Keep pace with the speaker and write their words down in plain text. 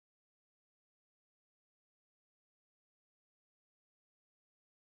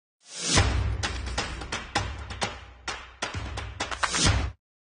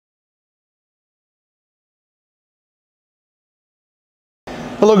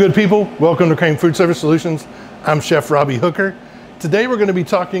Hello good people, welcome to Crane Food Service Solutions. I'm Chef Robby Hooker. Today we're going to be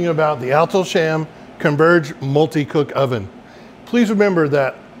talking about the Alto-Shaam Converge Multi-Cook Oven. Please remember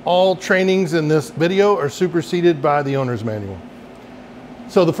that all trainings in this video are superseded by the owner's manual.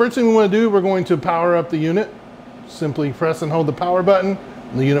 So the first thing we want to do, we're going to power up the unit. Simply press and hold the power button,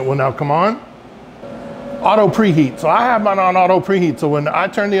 and the unit will now come on. Auto preheat. So I have mine on auto preheat, so when I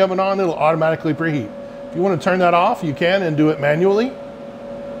turn the oven on, it'll automatically preheat. If you want to turn that off, you can and do it manually.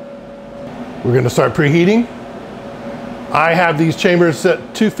 We're going to start preheating. I have these chambers set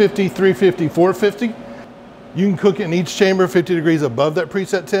 250, 350, 450. You can cook in each chamber 50 degrees above that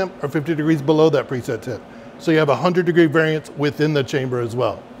preset temp or 50 degrees below that preset temp. So you have a 100-degree variance within the chamber as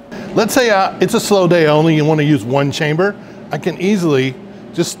well. Let's say it's a slow day, only you want to use one chamber. I can easily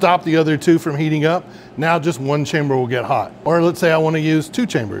just stop the other two from heating up. Now just one chamber will get hot. Or let's say I want to use two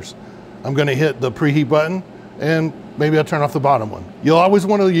chambers. I'm going to hit the preheat button and maybe I'll turn off the bottom one. You'll always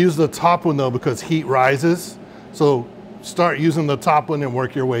want to use the top one though, because heat rises. So start using the top one and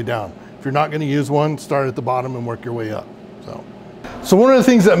work your way down. If you're not going to use one, start at the bottom and work your way up. So one of the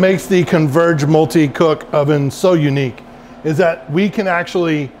things that makes the Converge Multi-Cook Oven so unique is that we can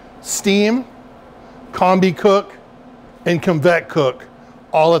actually steam, combi cook, and convect cook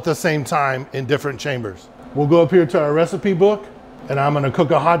all at the same time in different chambers. We'll go up here to our recipe book, and I'm going to cook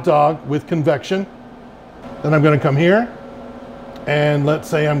a hot dog with convection. Then I'm going to come here, and let's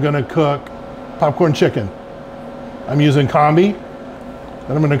say I'm going to cook popcorn chicken. I'm using combi.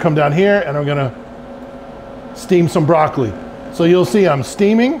 Then I'm going to come down here, and I'm going to steam some broccoli. So you'll see I'm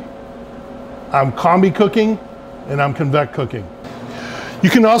steaming, I'm combi cooking, and I'm convect cooking.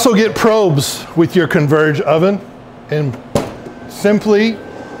 You can also get probes with your Converge oven, and simply,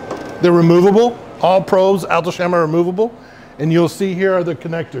 they're removable. All probes, Alto-Shaam, are removable. And you'll see here are the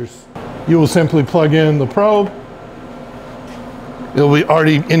connectors. You will simply plug in the probe. It'll be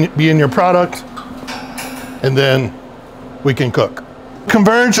already be in your product, and then we can cook.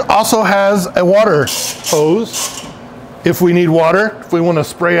 Converge also has a water hose. If we need water, if we want to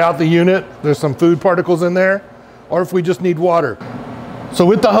spray out the unit, there's some food particles in there, or if we just need water. So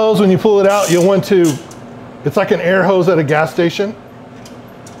with the hose, when you pull it out, you'll want to, it's like an air hose at a gas station.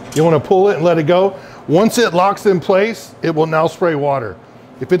 You want to pull it and let it go. Once it locks in place, it will now spray water.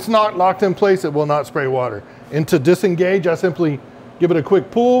 If it's not locked in place, it will not spray water. And to disengage, I simply give it a quick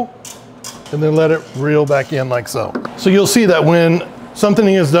pull and then let it reel back in like so. So you'll see that when something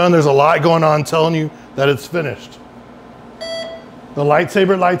is done, there's a light going on telling you that it's finished. The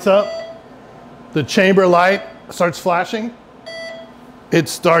lightsaber lights up. The chamber light starts flashing. It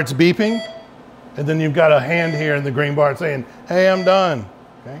starts beeping. And then you've got a hand here in the green bar saying, hey, I'm done.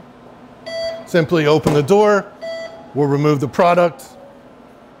 Okay. Simply open the door. We'll remove the product,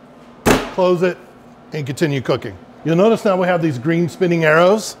 close it, and continue cooking. You'll notice now we have these green spinning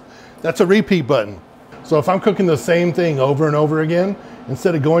arrows. That's a repeat button. So if I'm cooking the same thing over and over again,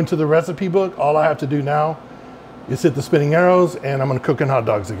 instead of going to the recipe book, all I have to do now is hit the spinning arrows, and I'm going to cook in hot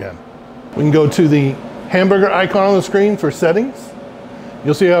dogs again. We can go to the hamburger icon on the screen for settings.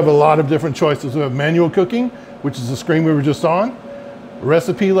 You'll see I have a lot of different choices. We have manual cooking, which is the screen we were just on.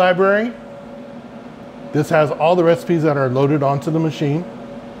 Recipe library. This has all the recipes that are loaded onto the machine.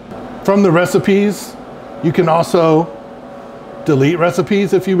 From the recipes, you can also delete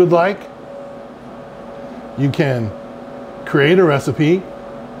recipes if you would like. You can create a recipe.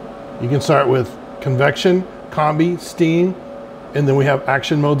 You can start with convection, combi, steam, and then we have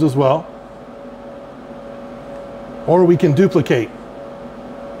action modes as well. Or we can duplicate,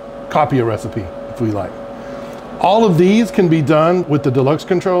 copy a recipe if we like. All of these can be done with the deluxe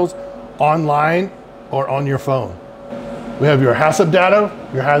controls online or on your phone. We have your HACCP data,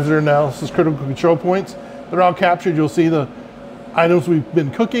 your hazard analysis critical control points. They're all captured. You'll see the items we've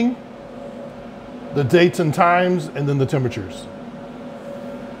been cooking, the dates and times, and then the temperatures.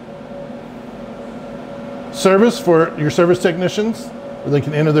 Service for your service technicians, where they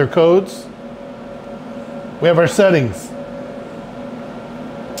can enter their codes. We have our settings.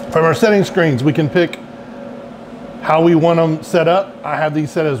 From our settings screens, we can pick how we want them set up. I have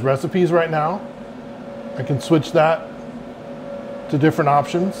these set as recipes right now. I can switch that to different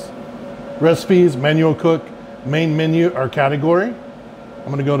options. Recipes, manual cook, main menu, or category. I'm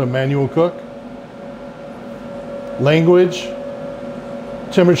going to go to manual cook. Language,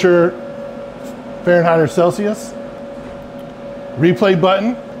 temperature, Fahrenheit or Celsius. Replay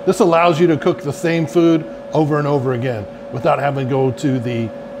button. This allows you to cook the same food over and over again without having to go to the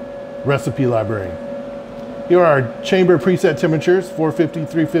recipe library. Here are our chamber preset temperatures, 450,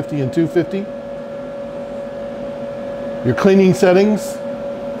 350, and 250. Your cleaning settings.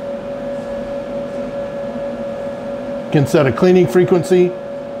 You can set a cleaning frequency,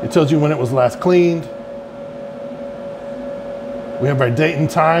 It tells you when it was last cleaned. We have our date and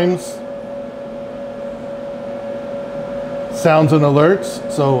times, sounds and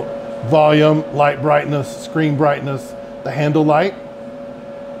alerts, so volume, light brightness, screen brightness, the handle light.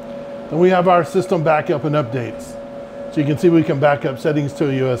 Then we have our system backup and updates. So you can see we can back up settings to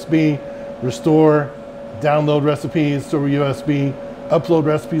a USB, restore, download recipes to a USB, upload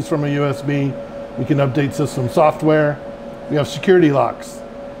recipes from a USB. We can update system software. We have security locks.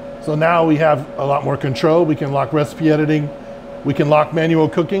 So now we have a lot more control. We can lock recipe editing. We can lock manual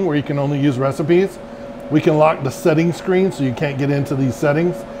cooking where you can only use recipes. We can lock the settings screen so you can't get into these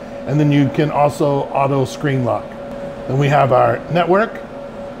settings. And then you can also auto screen lock. Then we have our network.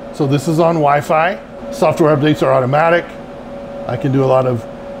 So this is on Wi-Fi. Software updates are automatic. I can do a lot of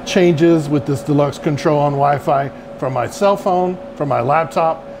changes with this deluxe control on Wi-Fi from my cell phone, from my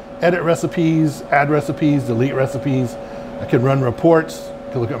laptop, edit recipes, add recipes, delete recipes. I can run reports,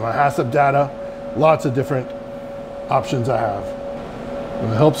 I can look at my HACCP data, lots of different options I have.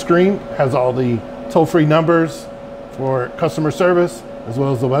 The help screen has all the toll-free numbers for customer service, as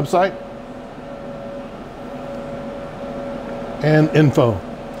well as the website. And info.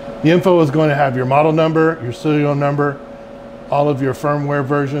 The info is going to have your model number, your serial number, all of your firmware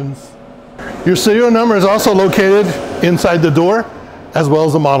versions. Your serial number is also located inside the door, as well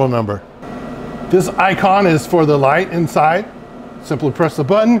as the model number. This icon is for the light inside. Simply press the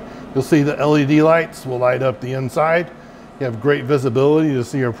button. You'll see the LED lights will light up the inside. You have great visibility to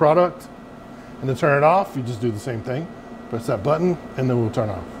see your product. And to turn it off, you just do the same thing. Press that button and then we'll turn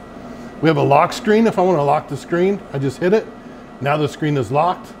off. We have a lock screen. If I want to lock the screen, I just hit it. Now the screen is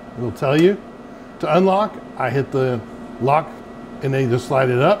locked. It'll tell you. To unlock, I hit the lock and they either slide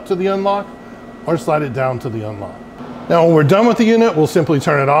it up to the unlock or slide it down to the unlock. Now when we're done with the unit, we'll simply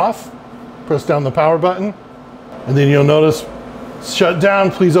turn it off. Press down the power button and then you'll notice shut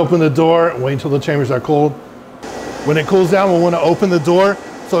down. Please open the door and wait until the chambers are cooled. When it cools down, we'll want to open the door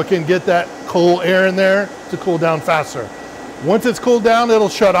so it can get that cool air in there to cool down faster. Once it's cooled down, it'll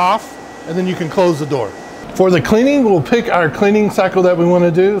shut off and then you can close the door. For the cleaning, we'll pick our cleaning cycle that we want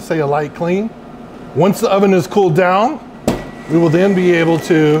to do, say a light clean. Once the oven is cooled down, we will then be able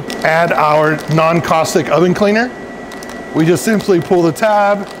to add our non-caustic oven cleaner. We just simply pull the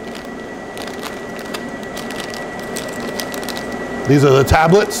tab. These are the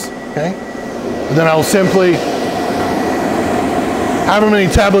tablets, okay? And then I'll simply, however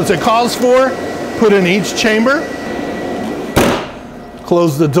many tablets it calls for, put in each chamber,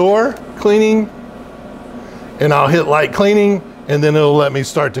 close the door, cleaning, and I'll hit light cleaning, and then it'll let me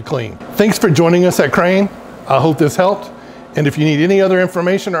start to clean. Thanks for joining us at Crane. I hope this helped. And if you need any other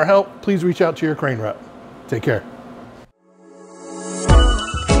information or help, please reach out to your Crane rep. Take care.